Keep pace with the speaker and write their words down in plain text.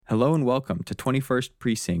Hello and welcome to 21st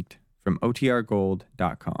Precinct from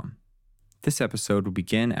OTRGold.com. This episode will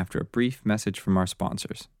begin after a brief message from our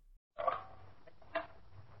sponsors.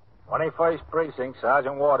 21st Precinct,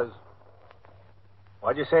 Sergeant Waters.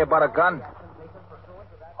 What'd you say about a gun?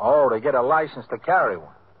 Oh, to get a license to carry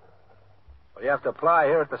one. Well, you have to apply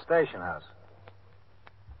here at the station house.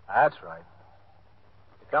 That's right.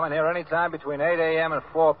 You come in here any time between 8 a.m. and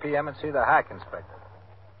 4 p.m. and see the hack inspector.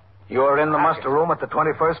 You're in the muster room at the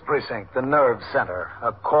 21st Precinct, the nerve center.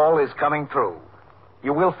 A call is coming through.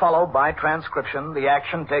 You will follow by transcription the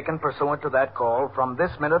action taken pursuant to that call from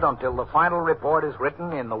this minute until the final report is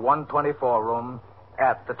written in the 124 room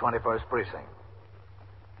at the 21st Precinct.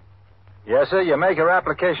 Yes, sir. You make your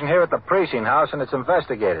application here at the precinct house and it's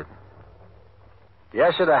investigated.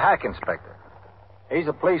 Yes, sir, the hack inspector. He's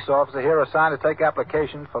a police officer here assigned to take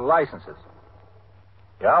applications for licenses.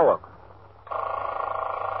 You're welcome.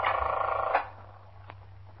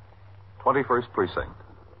 21st Precinct.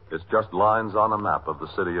 It's just lines on a map of the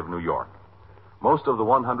city of New York. Most of the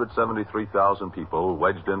 173,000 people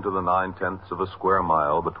wedged into the 9/10 of a square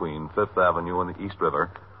mile between Fifth Avenue and the East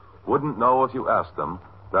River wouldn't know if you asked them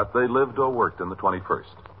that they lived or worked in the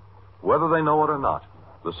 21st. Whether they know it or not,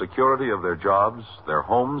 the security of their jobs, their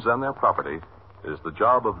homes, and their property is the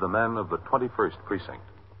job of the men of the 21st Precinct.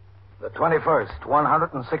 The 21st,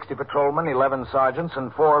 160 patrolmen, 11 sergeants,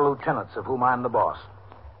 and 4 lieutenants, of whom I'm the boss.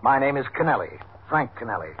 My name is Kennelly, Frank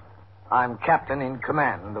Kennelly. I'm captain in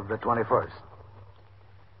command of the 21st.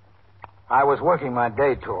 I was working my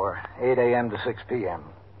day tour, 8 a.m. to 6 p.m.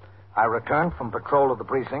 I returned from patrol of the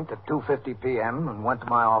precinct at 2:50 p.m. and went to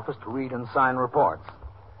my office to read and sign reports.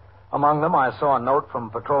 Among them, I saw a note from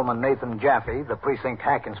Patrolman Nathan Jaffe, the precinct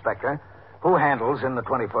hack inspector, who handles in the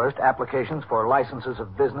 21st applications for licenses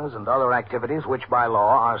of business and other activities which by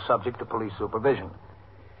law are subject to police supervision.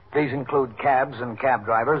 These include cabs and cab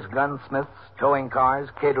drivers, gunsmiths, towing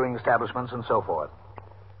cars, catering establishments, and so forth.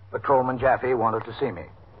 Patrolman Jaffe wanted to see me.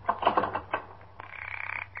 21st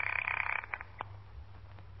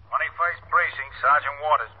Precinct, Sergeant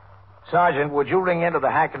Waters. Sergeant, would you ring into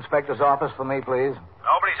the hack inspector's office for me, please?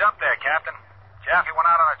 Nobody's up there, Captain. Jaffe went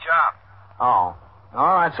out on a job. Oh.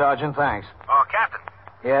 All right, Sergeant, thanks. Oh, Captain.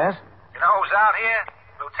 Yes? You know who's out here?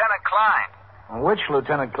 Lieutenant Klein. Which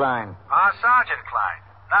Lieutenant Klein? Sergeant Klein.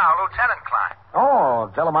 Now, Lieutenant Klein. Oh,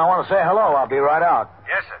 tell him I want to say hello. I'll be right out.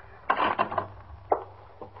 Yes, sir.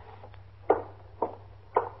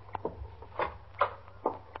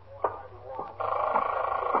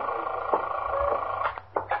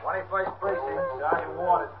 Sergeant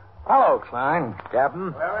Waters. Hello, Klein.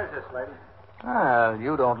 Captain? Where is this lady?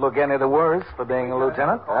 You don't look any the worse for being a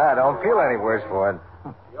lieutenant. I don't feel any worse for it.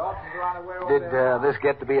 The officers are on the way over Did there. this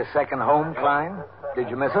get to be a second home, Klein? Did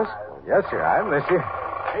you miss us? Yes, sir. I miss you.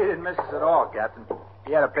 He didn't miss us at all, Captain.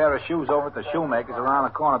 He had a pair of shoes over at the shoemaker's around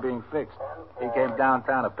the corner being fixed. He came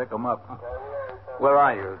downtown to pick them up. Where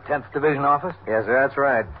are you? 10th Division office? Yes, sir. That's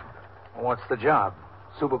right. What's the job?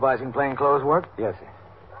 Supervising plainclothes work? Yes, sir.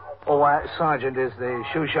 Oh, Sergeant, is the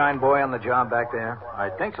shoe shine boy on the job back there? I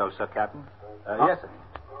think so, sir, Captain. Yes, sir.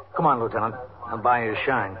 Come on, Lieutenant. I'll buy you a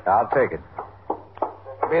shine. I'll take it.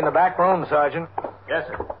 Be in the back room, Sergeant. Yes,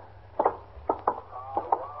 sir.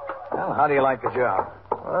 Well, how do you like the job?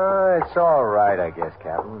 It's all right, I guess,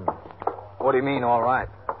 Captain. What do you mean, all right?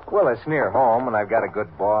 Well, it's near home, and I've got a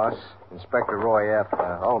good boss. Inspector Roy F.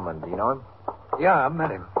 Ullman. Do you know him? Yeah, I've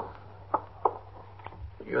met him.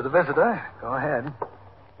 You're the visitor. Go ahead.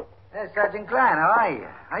 Hey, Sergeant Klein, how are you?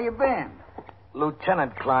 How you been?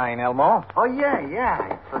 Lieutenant Klein, Elmo. Oh, yeah,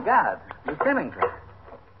 I forgot. Lieutenant Klein.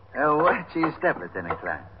 Watch your step, Lieutenant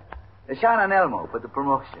Klein. Shine on Elmo for the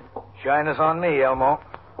promotion. Shine us on me, Elmo.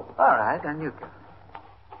 All right, on you, Captain.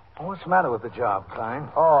 What's the matter with the job, Klein?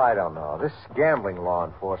 Oh, I don't know. This gambling law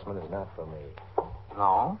enforcement is not for me.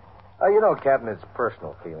 No? You know, Captain, it's a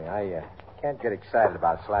personal feeling. I can't get excited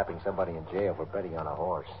about slapping somebody in jail for betting on a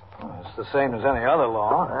horse. Well, it's the same as any other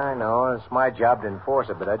law. I know. It's my job to enforce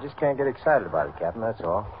it, but I just can't get excited about it, Captain. That's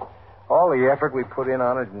all. All the effort we put in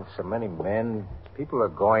on it and so many men, people are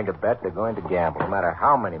going to bet, they're going to gamble, no matter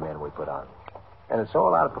how many men we put on. And it's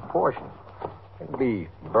all out of proportion. It'll be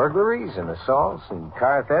burglaries and assaults and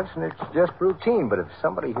car thefts, and it's just routine. But if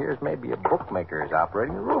somebody hears maybe a bookmaker is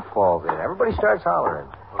operating, the roof falls in. Everybody starts hollering.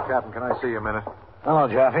 Well, Captain, can I see you a minute? Hello,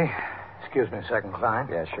 Jaffe. Excuse me a second, Klein.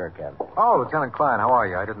 Yeah, sure, Captain. Oh, Lieutenant Klein, how are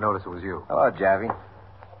you? I didn't notice it was you. Hello, Javi.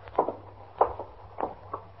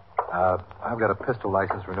 I've got a pistol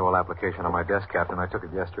license renewal application on my desk, Captain. I took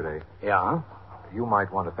it yesterday. Yeah? You might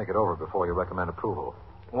want to think it over before you recommend approval.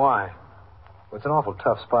 Why? Well, it's an awful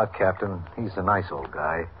tough spot, Captain. He's a nice old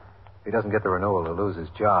guy. If he doesn't get the renewal, he'll lose his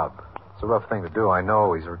job. It's a rough thing to do. I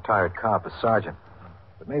know he's a retired cop, a sergeant.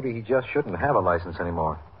 But maybe he just shouldn't have a license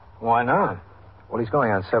anymore. Why not? Well, he's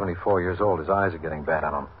going on 74 years old. His eyes are getting bad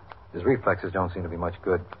on him. His reflexes don't seem to be much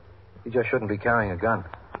good. He just shouldn't be carrying a gun.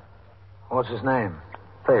 What's his name?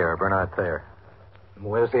 Thayer, Bernard Thayer.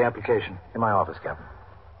 Where's the application? In my office, Captain.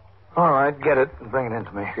 All right, get it and bring it in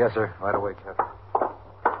to me. Yes, sir. Right away, Captain.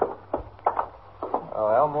 Oh,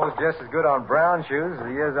 Elmo's just as good on brown shoes as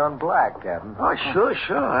he is on black, Captain. Oh,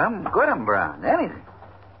 sure. I'm good on brown. Anything.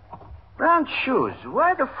 Brown shoes.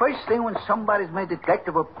 Why the first thing when somebody's made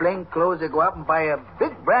detective of plain clothes, they go out and buy a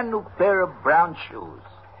big brand new pair of brown shoes?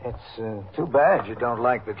 It's too bad you don't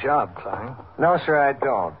like the job, Klein. No, sir, I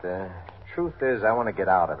don't. Truth is, I want to get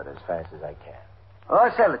out of it as fast as I can. Oh,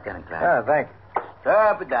 sir, Lieutenant Klein. Ah, thank you.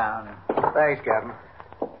 Strap it down. Thanks, Captain.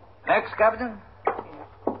 Next, Captain.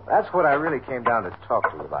 That's what I really came down to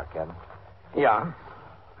talk to you about, Captain. Yeah?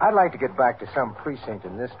 I'd like to get back to some precinct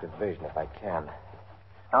in this division if I can.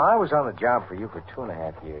 Now, I was on the job for you for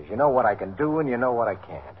 2.5 years. You know what I can do and you know what I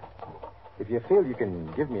can't. If you feel you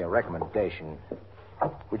can give me a recommendation,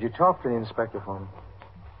 would you talk to the inspector for me?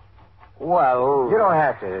 Well... You don't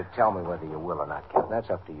have to tell me whether you will or not, Captain. That's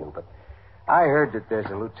up to you. But I heard that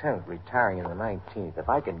there's a lieutenant retiring in the 19th. If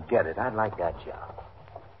I can get it, I'd like that job.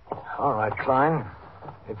 All right, Klein.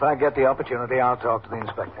 If I get the opportunity, I'll talk to the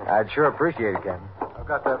inspector. I'd sure appreciate it, Captain. I've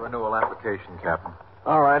got that renewal application, Captain.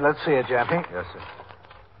 All right, let's see it, Jeffy. Yes, sir.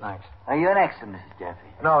 Thanks. You're next, Mrs. Jeffy.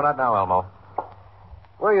 No, not now, Elmo.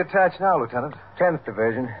 Where are you attached now, Lieutenant? 10th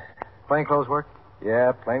Division. Plainclothes work?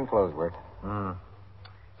 Yeah, plain clothes work.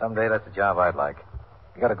 Someday that's a job I'd like.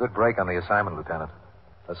 You got a good break on the assignment, Lieutenant.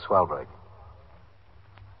 A swell break.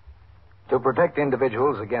 To protect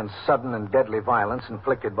individuals against sudden and deadly violence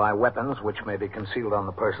inflicted by weapons which may be concealed on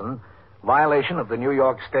the person, violation of the New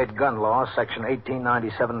York State Gun Law, Section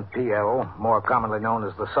 1897 PL, more commonly known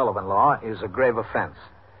as the Sullivan Law, is a grave offense.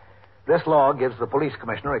 This law gives the police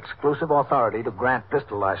commissioner exclusive authority to grant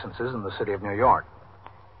pistol licenses in the city of New York.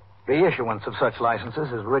 The issuance of such licenses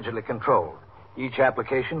is rigidly controlled. Each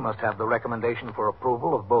application must have the recommendation for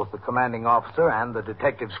approval of both the commanding officer and the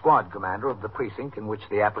detective squad commander of the precinct in which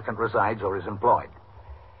the applicant resides or is employed.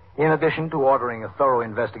 In addition to ordering a thorough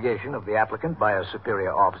investigation of the applicant by a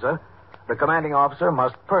superior officer, the commanding officer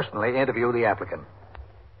must personally interview the applicant.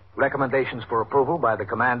 Recommendations for approval by the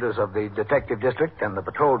commanders of the detective district and the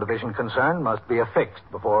patrol division concerned must be affixed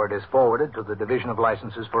before it is forwarded to the Division of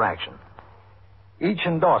Licenses for action. Each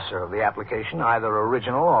endorser of the application, either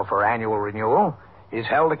original or for annual renewal, is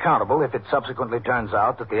held accountable if it subsequently turns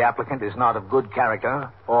out that the applicant is not of good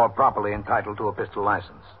character or properly entitled to a pistol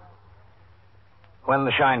license. When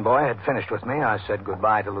the Shine Boy had finished with me, I said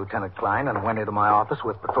goodbye to Lieutenant Klein and went into my office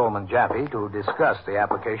with Patrolman Jaffe to discuss the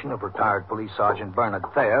application of retired Police Sergeant Bernard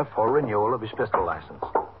Thayer for renewal of his pistol license.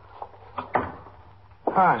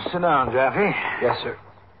 Sit down, Jaffe. Yes, sir.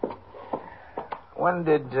 When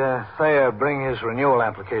did Thayer bring his renewal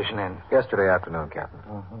application in? Yesterday afternoon, Captain.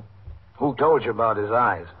 Who told you about his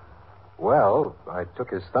eyes? Well, I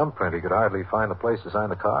took his thumbprint. He could hardly find the place to sign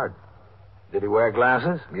the card. Did he wear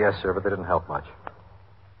glasses? Yes, sir, but they didn't help much.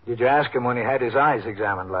 Did you ask him when he had his eyes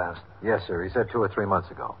examined last? Yes, sir. He said 2 or 3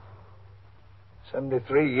 months ago.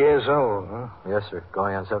 73 years old, huh? Yes, sir.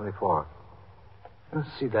 Going on 74. Let's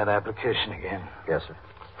see that application again. Yes, sir.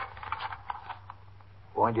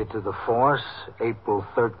 Appointed to the force, April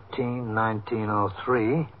 13,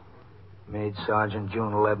 1903. Made Sergeant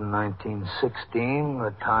June 11, 1916.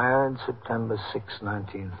 Retired September 6,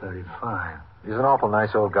 1935. He's an awful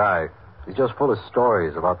nice old guy. He's just full of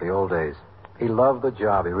stories about the old days. He loved the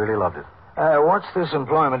job. He really loved it. What's this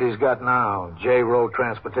employment he's got now? J. Rowe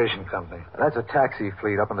Transportation Company. That's a taxi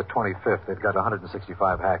fleet up on the 25th. They've got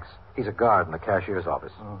 165 hacks. He's a guard in the cashier's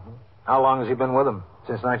office. How long has he been with them?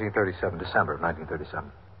 Since 1937, December of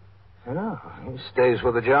 1937. Yeah, he stays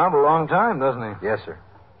with the job a long time, doesn't he? Yes, sir.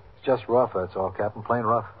 It's just rough, that's all, Captain. Plain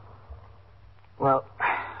rough. Well,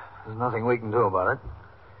 there's nothing we can do about it.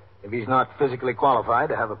 If he's not physically qualified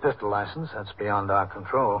to have a pistol license, that's beyond our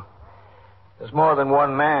control. There's more than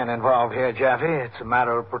one man involved here, Jaffe. It's a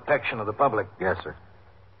matter of protection of the public. Yes, sir.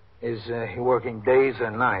 Is he working days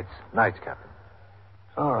or nights? Nights, Captain.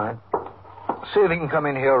 All right. See if he can come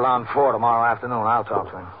in here around 4 tomorrow afternoon. I'll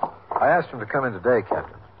talk to him. I asked him to come in today,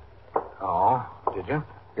 Captain. Oh, did you?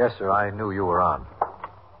 Yes, sir. I knew you were on.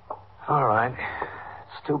 All right.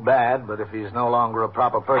 It's too bad, but if he's no longer a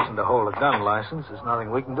proper person to hold a gun license, there's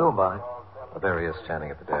nothing we can do about it. Well, there he is,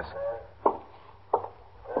 standing at the desk.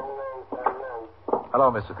 Hello,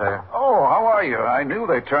 Mr. Thayer. Oh, how are you? I knew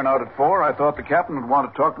they'd turn out at 4. I thought the captain would want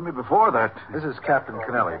to talk to me before that. This is Captain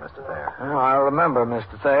Kennelly, Mr. Thayer. Oh, I remember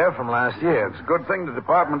Mr. Thayer from last year. It's a good thing the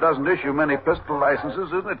department doesn't issue many pistol licenses,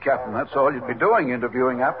 isn't it, Captain? That's all you'd be doing,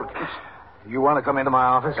 interviewing applicants. You want to come into my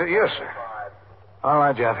office? Yes, sir. All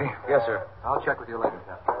right, Jeffy. Yes, sir. I'll check with you later,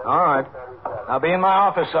 Captain. All right. I'll be in my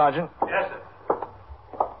office, Sergeant. Yes,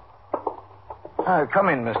 sir. Come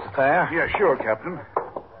in, Mr. Thayer. Yeah, sure, Captain.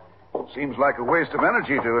 Seems like a waste of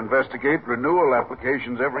energy to investigate renewal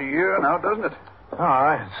applications every year now, doesn't it? All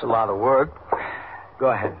right. It's a lot of work. Go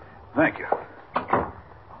ahead. Thank you.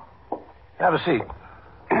 Have a seat.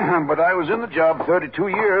 But I was in the job 32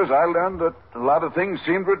 years. I learned that a lot of things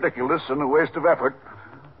seemed ridiculous and a waste of effort.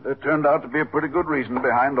 There turned out to be a pretty good reason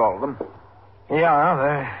behind all of them. Yeah,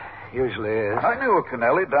 there usually is. I knew a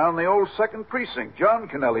Kennelly down the old 2nd Precinct. John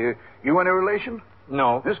Kennelly. You any relation?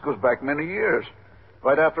 No. This goes back many years.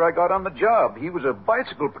 Right after I got on the job, he was a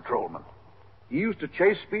bicycle patrolman. He used to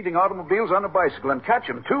chase speeding automobiles on a bicycle and catch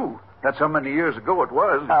them, too. That's how many years ago it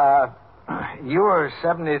was. You're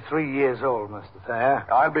 73 years old, Mr. Thayer.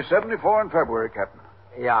 I'll be 74 in February, Captain.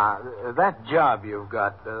 Yeah, that job you've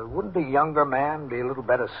got, wouldn't a younger man be a little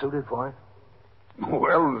better suited for it?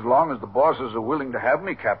 Well, as long as the bosses are willing to have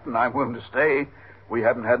me, Captain, I'm willing to stay. We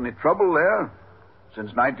haven't had any trouble there.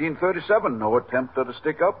 Since 1937, no attempt at a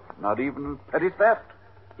stick-up, not even petty theft.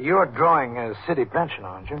 You're drawing a city pension,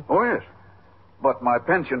 aren't you? Oh, yes. But my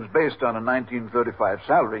pension's based on a 1935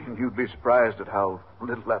 salary, and you'd be surprised at how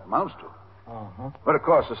little that amounts to. Uh-huh. But, of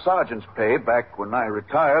course, the sergeant's pay back when I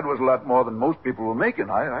retired was a lot more than most people were making.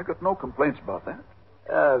 I got no complaints about that.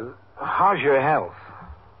 How's your health?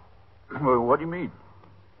 Well, what do you mean?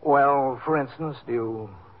 Well, for instance, do you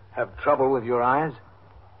have trouble with your eyes?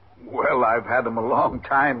 Well, I've had them a long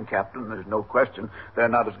time, Captain. There's no question. They're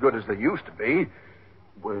not as good as they used to be.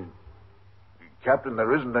 Well, Captain,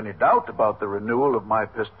 there isn't any doubt about the renewal of my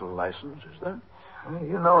pistol license, is there? Well,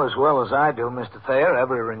 you know as well as I do, Mr. Thayer,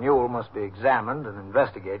 every renewal must be examined and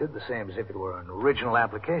investigated, the same as if it were an original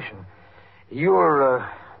application. You're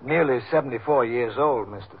nearly 74 years old,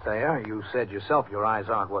 Mr. Thayer. You said yourself your eyes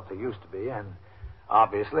aren't what they used to be, and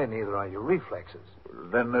obviously neither are your reflexes.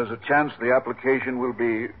 Then there's a chance the application will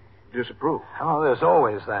be disapproved. Oh, there's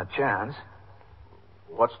always that chance.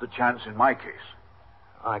 What's the chance in my case?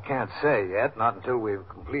 I can't say yet, not until we've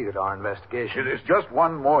completed our investigation. It is just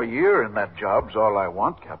one more year in that job's all I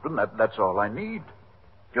want, Captain. That's all I need.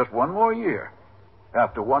 Just one more year.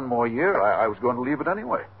 After one more year, I was going to leave it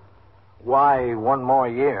anyway. Why one more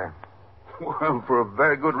year? Well, for a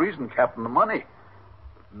very good reason, Captain, the money.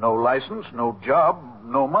 No license, no job,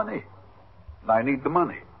 no money. I need the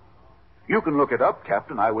money. You can look it up,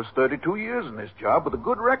 Captain. I was 32 years in this job with a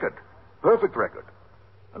good record. Perfect record.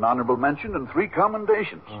 An honorable mention and 3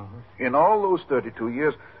 commendations. Mm-hmm. In all those 32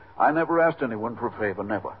 years, I never asked anyone for a favor,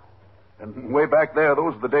 never. And way back there,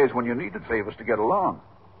 those are the days when you needed favors to get along.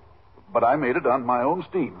 But I made it on my own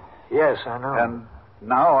steam. Yes, I know. And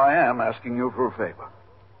now I am asking you for a favor.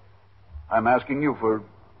 I'm asking you for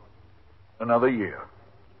another year.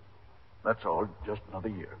 That's all, just another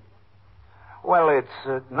year. Well,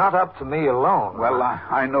 it's not up to me alone. Well,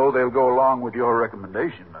 I know they'll go along with your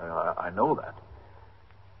recommendation. I know that.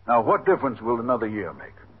 Now, what difference will another year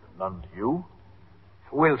make? None to you?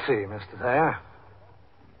 We'll see, Mr. Thayer.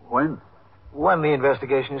 When? When the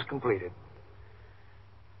investigation is completed.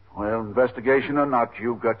 Well, investigation or not,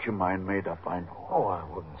 you've got your mind made up, I know. Oh, I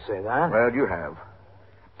wouldn't say that. Well, you have.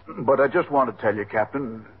 But I just want to tell you,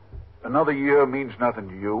 Captain, another year means nothing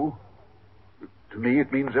to you. To me,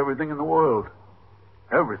 it means everything in the world.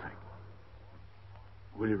 Everything.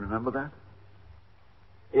 Will you remember that?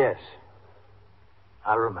 Yes.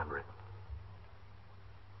 I'll remember it.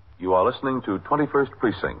 You are listening to 21st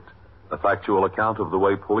Precinct, a factual account of the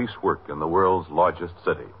way police work in the world's largest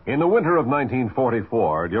city. In the winter of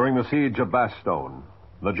 1944, during the siege of Bastogne,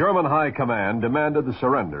 the German High Command demanded the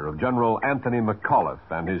surrender of General Anthony McAuliffe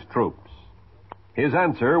and his troops. His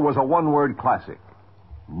answer was a one-word classic: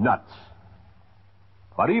 nuts.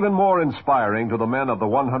 But even more inspiring to the men of the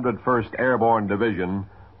 101st Airborne Division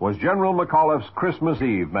was General McAuliffe's Christmas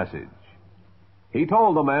Eve message. He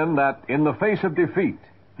told the men that, in the face of defeat,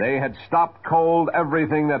 they had stopped cold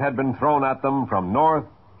everything that had been thrown at them from north,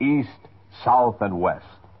 east, south, and west,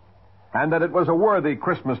 and that it was a worthy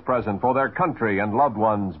Christmas present for their country and loved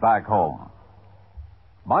ones back home.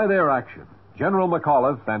 By their action, General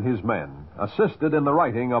McAuliffe and his men assisted in the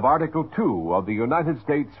writing of Article 2 of the United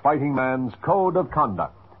States Fighting Man's Code of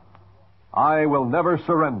Conduct. I will never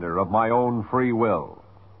surrender of my own free will.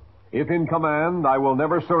 If in command, I will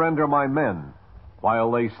never surrender my men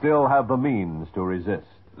while they still have the means to resist.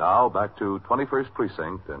 Now, back to 21st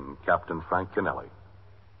Precinct and Captain Frank Kennelly.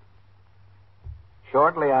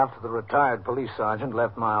 Shortly after the retired police sergeant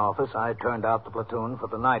left my office, I turned out the platoon for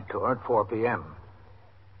the night tour at 4 p.m.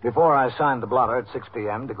 Before I signed the blotter at 6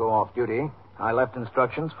 p.m. to go off duty, I left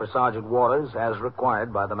instructions for Sergeant Waters, as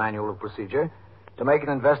required by the Manual of Procedure, to make an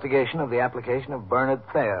investigation of the application of Bernard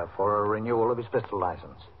Thayer for a renewal of his pistol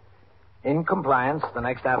license. In compliance, the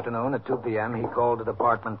next afternoon at 2 p.m., he called at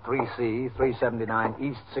apartment 3C, 379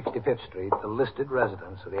 East 65th Street, the listed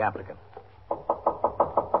residence of the applicant. Yes,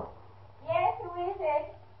 who is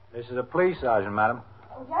it? This is a police sergeant, madam.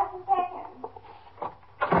 Oh, just a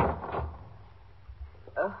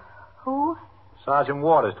second. Who? Sergeant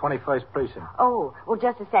Waters, 21st Precinct. Oh, well,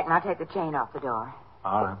 just a second. I'll take the chain off the door.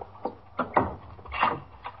 All right.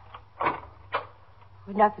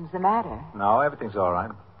 Well, nothing's the matter. No, everything's all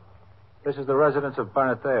right. This is the residence of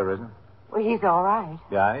Bernard Thayer, isn't it? Well, he's all right.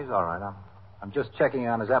 Yeah, he's all right. I'm just checking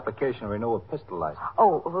on his application to renew a pistol license.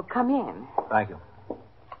 Oh, well, come in. Thank you.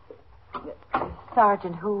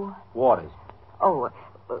 Sergeant who? Waters. Oh,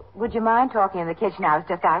 would you mind talking in the kitchen? I was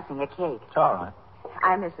just icing a cake. It's all right.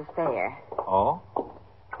 I'm Mrs. Thayer. Oh?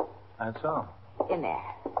 That's all. In there.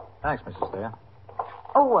 Thanks, Mrs. Thayer.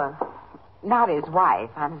 Oh, not his wife.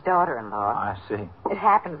 I'm his daughter-in-law. I see. It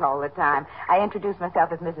happens all the time. I introduce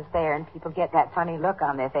myself as Mrs. Thayer, and people get that funny look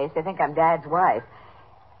on their face. They think I'm Dad's wife.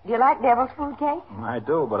 Do you like devil's food cake? I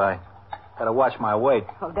do, but I gotta watch my weight.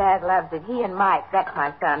 Oh, Dad loves it. He and Mike, that's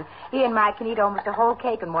my son. He and Mike can eat almost a whole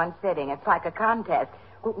cake in one sitting. It's like a contest.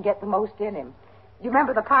 Who can get the most in him? You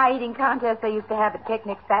remember the pie-eating contest they used to have at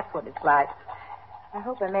picnics? That's what it's like. I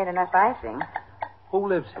hope I made enough icing. Who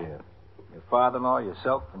lives here? Your father-in-law,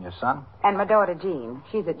 yourself, and your son? And my daughter, Jean.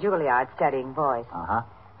 She's at Juilliard studying voice. Uh-huh.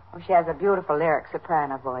 Oh, she has a beautiful lyric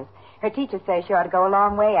soprano voice. Her teacher says she ought to go a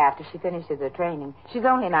long way after she finishes her training. She's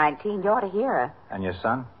only 19. You ought to hear her. And your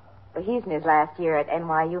son? Well, he's in his last year at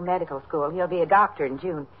NYU Medical School. He'll be a doctor in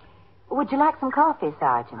June. Would you like some coffee,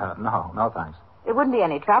 Sergeant? No, thanks. It wouldn't be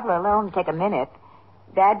any trouble. It'll only take a minute.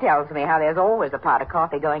 Dad tells me how there's always a pot of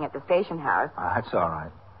coffee going at the station house. That's all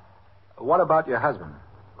right. What about your husband?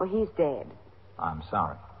 Well, he's dead. I'm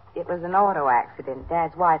sorry. It was an auto accident.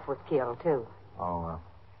 Dad's wife was killed, too. Oh,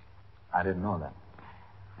 I didn't know that.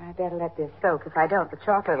 I better let this soak. If I don't, the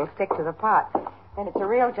chocolate will stick to the pot. Then it's a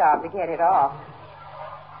real job to get it off.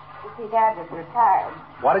 You see, Dad was retired.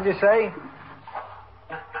 What did you say?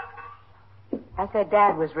 I said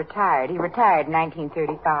Dad was retired. He retired in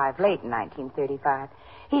 1935, late in 1935.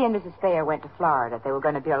 He and Mrs. Thayer went to Florida. They were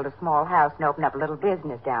going to build a small house and open up a little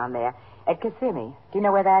business down there at Kissimmee. Do you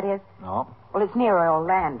know where that is? No. Well, it's near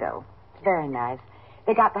Orlando. It's very nice.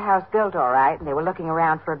 They got the house built all right, and they were looking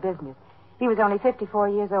around for a business. He was only 54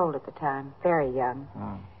 years old at the time. Very young.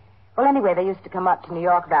 Well, anyway, they used to come up to New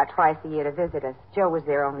York about twice a year to visit us. Joe was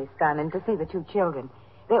their only son, and to see the two children.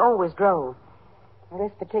 They always drove. Well,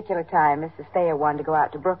 this particular time, Mrs. Thayer wanted to go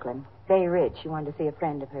out to Brooklyn. Bay Ridge. She wanted to see a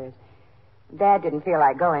friend of hers. Dad didn't feel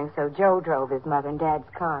like going, so Joe drove his mother in Dad's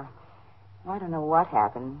car. Well, I don't know what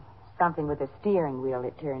happened. Something with the steering wheel,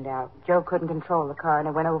 it turned out. Joe couldn't control the car, and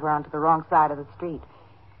it went over onto the wrong side of the street.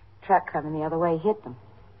 Truck coming the other way hit them.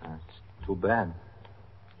 That's too bad.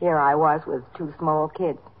 Here I was with two small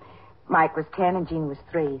kids. Mike was 10 and Jean was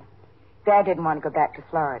 3. Dad didn't want to go back to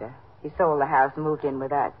Florida. He sold the house and moved in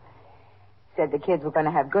with us. Said the kids were going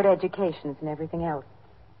to have good educations and everything else.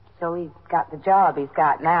 So he got the job he's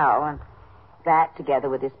got now, and that, together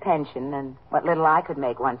with his pension and what little I could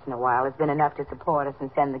make once in a while, has been enough to support us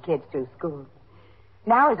and send the kids through school.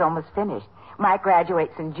 Now he's almost finished. Mike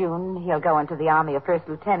graduates in June. He'll go into the Army a first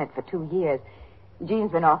lieutenant for 2 years.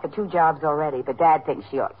 Jean's been offered 2 jobs already, but Dad thinks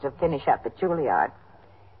she ought to finish up at Juilliard.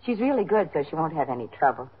 She's really good, so she won't have any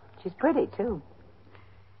trouble. She's pretty, too.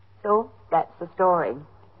 So, that's the story.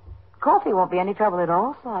 Coffee won't be any trouble at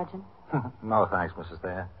all, Sergeant. No, thanks, Mrs.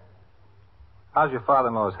 Thayer. How's your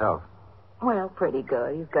father-in-law's health? Well, pretty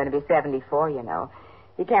good. He's going to be 74, you know.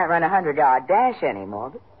 He can't run a 100-yard dash anymore,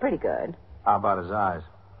 but pretty good. How about his eyes?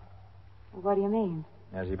 What do you mean?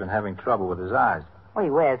 Has he been having trouble with his eyes? Well, he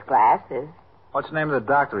wears glasses. What's the name of the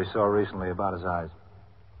doctor he saw recently about his eyes?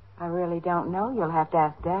 I really don't know. You'll have to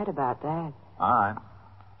ask Dad about that. All right.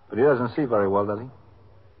 But he doesn't see very well, does he?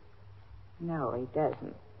 No, he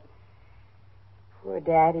doesn't. Poor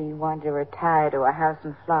Daddy wanted to retire to a house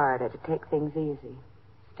in Florida to take things easy.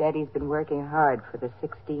 Instead, he's been working hard for the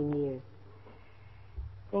 16 years.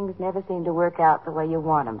 Things never seem to work out the way you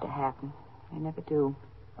want them to happen. They never do.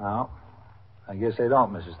 Well, I guess they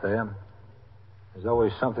don't, Mrs. Thayer. There's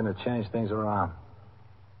always something to change things around.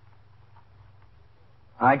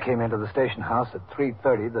 I came into the station house at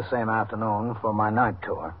 3:30 the same afternoon for my night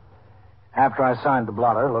tour. After I signed the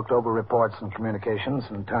blotter, looked over reports and communications,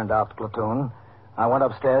 and turned out the platoon, I went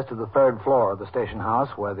upstairs to the third floor of the station house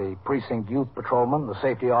where the precinct youth patrolman, the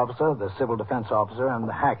safety officer, the civil defense officer, and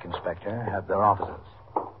the hack inspector had their offices.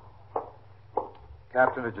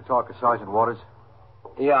 Captain, did you talk to Sergeant Waters?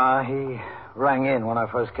 Yeah, he rang in when I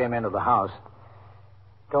first came into the house.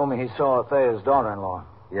 Told me he saw Thea's daughter-in-law.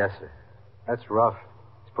 Yes, sir. That's rough.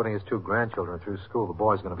 He's putting his 2 grandchildren through school. The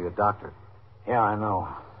boy's going to be a doctor. Yeah, I know.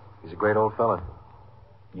 He's a great old fella.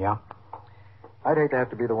 Yeah? I'd hate to have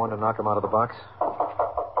to be the one to knock him out of the box.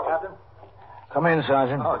 Captain? Come in,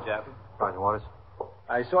 Sergeant. Oh, Captain. Sergeant Waters.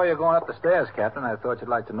 I saw you going up the stairs, Captain. I thought you'd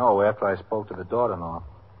like to know after I spoke to the daughter-in-law.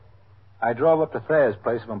 I drove up to Thayer's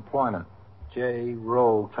place of employment, J.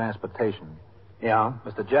 Rowe Transportation. Yeah?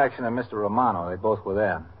 Mr. Jackson and Mr. Romano, they both were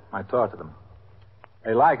there. I talked to them.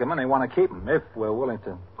 They like him and they want to keep him if we're willing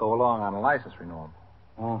to go along on a license renewal.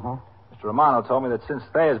 Uh-huh. Mr. Romano told me that since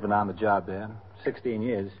Thayer's been on the job there, 16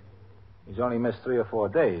 years, he's only missed 3 or 4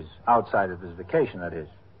 days, outside of his vacation, that is.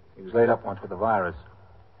 He was laid up once with the virus.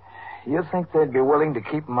 You think they'd be willing to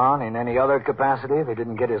keep him on in any other capacity if he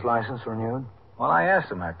didn't get his license renewed? Well, I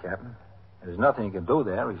asked him that, Captain. There's nothing he can do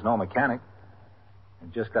there. He's no mechanic.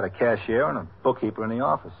 He's just got a cashier and a bookkeeper in the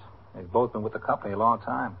office. They've both been with the company a long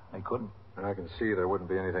time. They couldn't. And I can see there wouldn't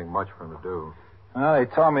be anything much for him to do. Well, they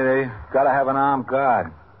told me they got to have an armed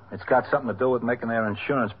guard. It's got something to do with making their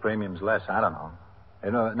insurance premiums less. I don't know.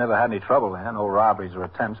 They've never had any trouble there, no robberies or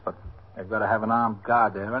attempts, but they've got to have an armed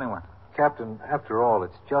guard there anyway. Captain, after all,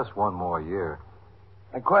 it's just 1 more year.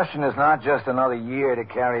 The question is not just another year to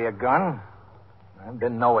carry a gun. There's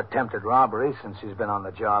been no attempted robbery since he's been on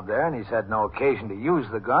the job there, and he's had no occasion to use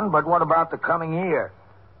the gun. But what about the coming year?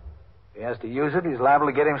 If he has to use it, he's liable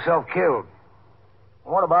to get himself killed.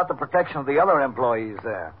 What about the protection of the other employees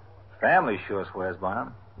there? Family sure swears by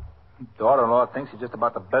him. Daughter-in-law thinks he's just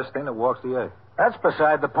about the best thing that walks the earth. That's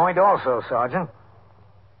beside the point also, Sergeant.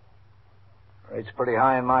 Rate's pretty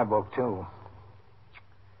high in my book, too.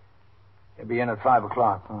 He'll be in at 5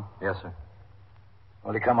 o'clock, huh? Yes, sir.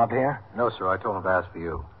 Will he come up here? No, sir. I told him to ask for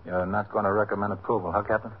you. You're not going to recommend approval, huh,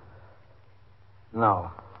 Captain? No.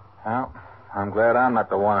 Well, I'm glad I'm not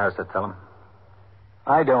the one who has to tell him.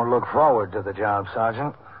 I don't look forward to the job,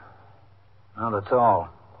 Sergeant. Not at all.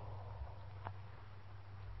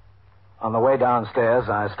 On the way downstairs,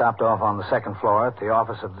 I stopped off on the 2nd floor at the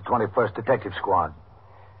office of the 21st Detective Squad.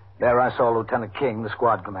 There I saw Lieutenant King, the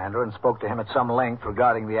squad commander, and spoke to him at some length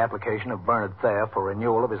regarding the application of Bernard Thayer for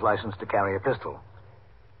renewal of his license to carry a pistol.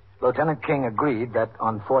 Lieutenant King agreed that,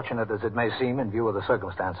 unfortunate as it may seem in view of the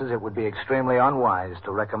circumstances, it would be extremely unwise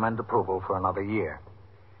to recommend approval for another year.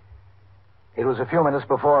 It was a few minutes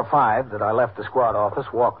before 5 that I left the squad office,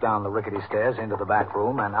 walked down the rickety stairs into the back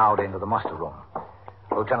room, and out into the muster room.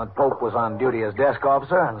 Lieutenant Pope was on duty as desk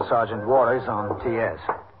officer, and Sergeant Waters on TS.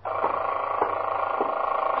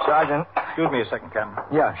 Sergeant. Excuse me a second, Captain.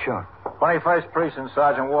 Yeah, sure. 21st Precinct,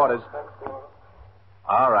 Sergeant Waters.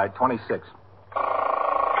 All right, 26.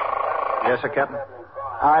 Yes, sir, Captain?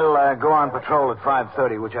 I'll go on patrol at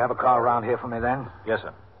 5:30. Would you have a car around here for me then? Yes,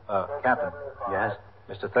 sir. Captain. Yes?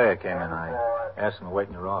 Mr. Thayer came in. I asked him to wait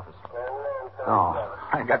in your office. Oh.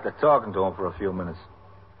 I got to talking to him for a few minutes.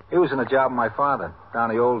 He was in a job with my father, down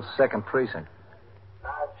the old 2nd Precinct.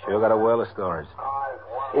 Sure got a whirl of stories.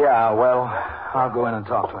 Yeah, well, I'll go in and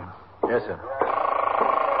talk to him. Yes, sir.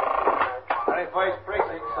 21st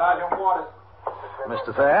Precinct, Sergeant Waters.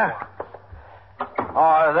 Mr. Thayer?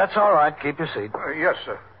 Oh, that's all right. Keep your seat. Yes,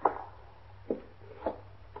 sir.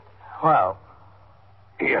 Well,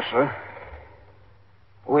 Yes, sir.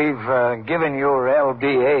 we've given your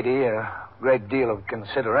LD-80 a great deal of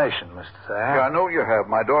consideration, Mr. Thayer. Yeah, I know you have.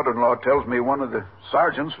 My daughter-in-law tells me one of the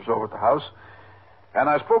sergeants was over at the house. And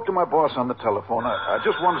I spoke to my boss on the telephone. I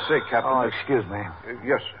just want to say, Captain... Oh, excuse me.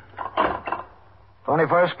 Yes, sir.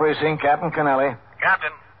 21st Precinct, Captain Kennelly.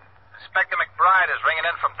 Captain, Inspector McBride is ringing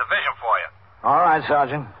in from division for you. All right,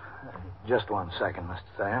 Sergeant. Just 1 second, Mr.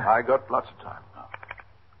 Thayer. I got lots of time now.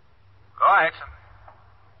 Go ahead, sir.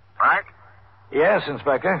 Frank? Yes,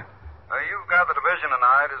 Inspector. You've got the division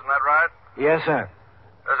tonight, isn't that right? Yes, sir.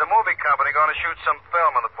 There's a movie company going to shoot some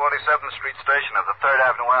film on the 47th Street station of the 3rd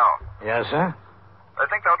Avenue L. Yes, sir. I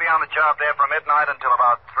think they'll be on the job there from midnight until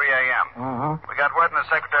about 3 a.m. Uh-huh. We got word in the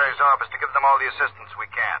secretary's office to give them all the assistance we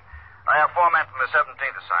can. I have 4 men from the 17th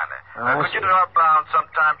assigned there. Could you drop down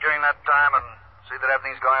sometime during that time and see that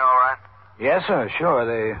everything's going all right? Yes, sir, sure.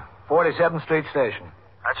 The 47th Street station.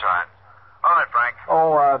 That's right. All right, Frank.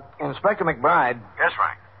 Oh, Inspector McBride. Yes,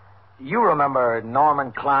 Frank. You remember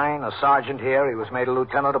Norman Klein, a sergeant here? He was made a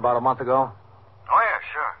lieutenant about a month ago. Oh, yeah,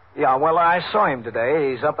 sure. Yeah, well, I saw him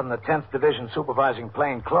today. He's up in the 10th Division supervising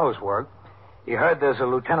plain clothes work. He heard there's a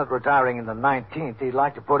lieutenant retiring in the 19th. He'd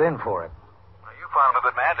like to put in for it. Well, you found him a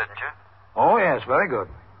good man, didn't you? Oh, yes, very good.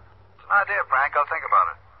 It's an idea, Frank. I'll think about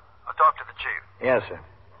it. I'll talk to the chief. Yes, sir.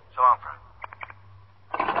 So long, Frank.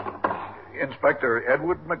 Inspector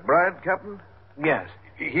Edward McBride, Captain? Yes.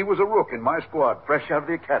 He was a rook in my squad, fresh out of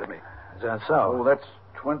the academy. Is that so? Oh, that's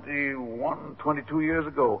 21, 22 years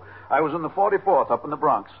ago. I was in the 44th up in the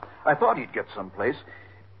Bronx. I thought he'd get someplace.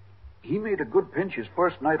 He made a good pinch his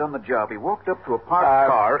first night on the job. He walked up to a parked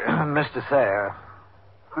car and... Mr. Thayer.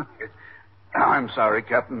 I'm sorry,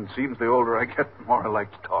 Captain. Seems the older I get, the more I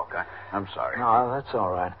like to talk. I'm sorry. No, that's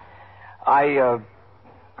all right.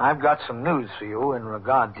 I've got some news for you in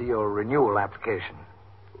regard to your renewal application.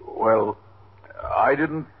 Well, I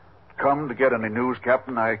didn't come to get any news,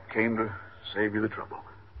 Captain. I came to save you the trouble.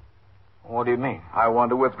 What do you mean? I want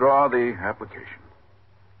to withdraw the application.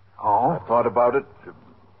 Oh? I thought about it.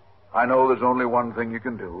 I know there's only one thing you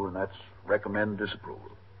can do, and that's recommend disapproval.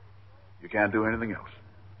 You can't do anything else.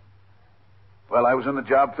 Well, I was in the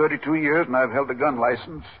job 32 years, and I've held a gun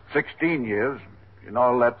license 16 years. In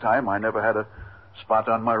all that time, I never had a spot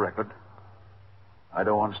on my record. I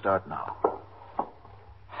don't want to start now.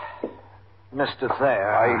 Mr.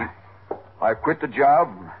 Thayer. I quit the job.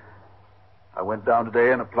 I went down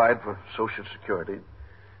today and applied for Social Security.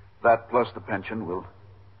 That plus the pension will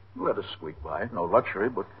let us squeak by. No luxury,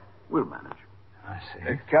 but we'll manage. I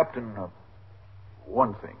see. Captain,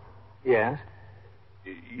 one thing. Yes?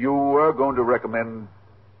 You were going to recommend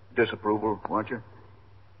disapproval, weren't you?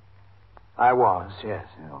 I was, yes.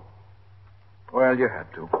 Yeah. Well, you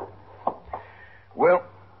had to. Well,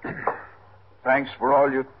 thanks for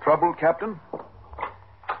all your trouble, Captain.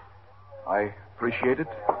 I appreciate it.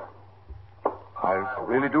 I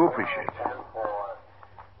really do appreciate it.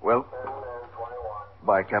 Well,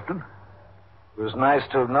 bye, Captain. It was nice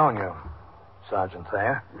to have known you, Sergeant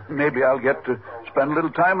Thayer. Maybe I'll get to spend a little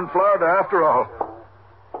time in Florida after all.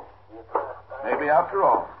 Maybe after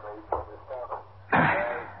all.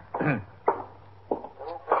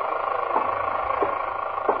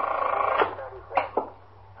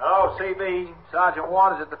 Hello, CB. Sergeant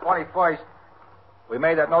Waters at the 21st. We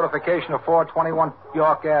made that notification of 421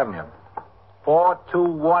 York Avenue.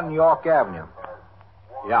 421 York Avenue.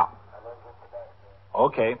 Yeah.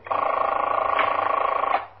 Okay.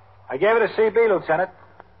 I gave it a CB, Lieutenant.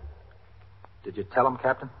 Did you tell him,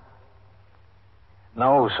 Captain?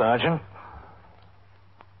 No, Sergeant.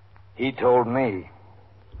 He told me.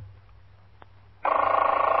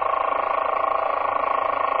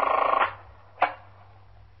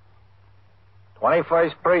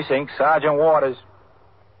 "21st Precinct, Sergeant Waters."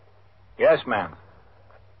 Yes, ma'am.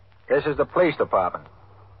 This is the police department.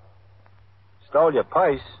 Stole your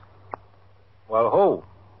purse? Well, who?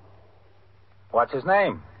 What's his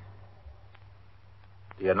name?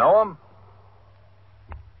 Do you know him?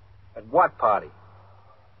 At what party?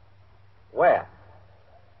 Where?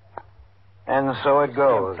 And so it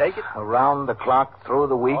goes. Take it? Around the clock, through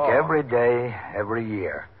the week, Oh. every day, every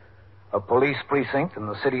year. A police precinct in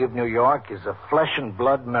the city of New York is a flesh and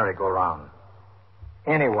blood merry-go-round.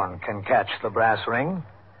 Anyone can catch the brass ring,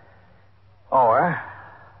 or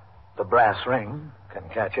the brass ring can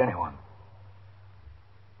catch anyone.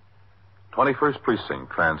 21st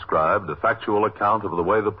Precinct transcribed, a factual account of the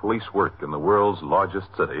way the police work in the world's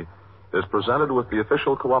largest city, is presented with the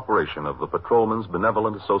official cooperation of the Patrolmen's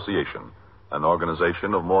Benevolent Association, an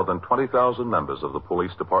organization of more than 20,000 members of the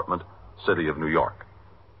Police Department, City of New York.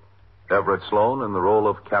 Everett Sloan in the role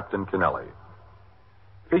of Captain Kennelly.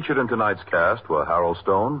 Featured in tonight's cast were Harold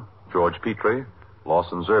Stone, George Petrie,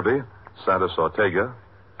 Lawson Zerby, Santos Ortega,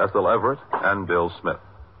 Ethel Everett, and Bill Smith.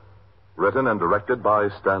 Written and directed by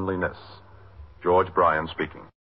Stanley Niss. George Bryan speaking.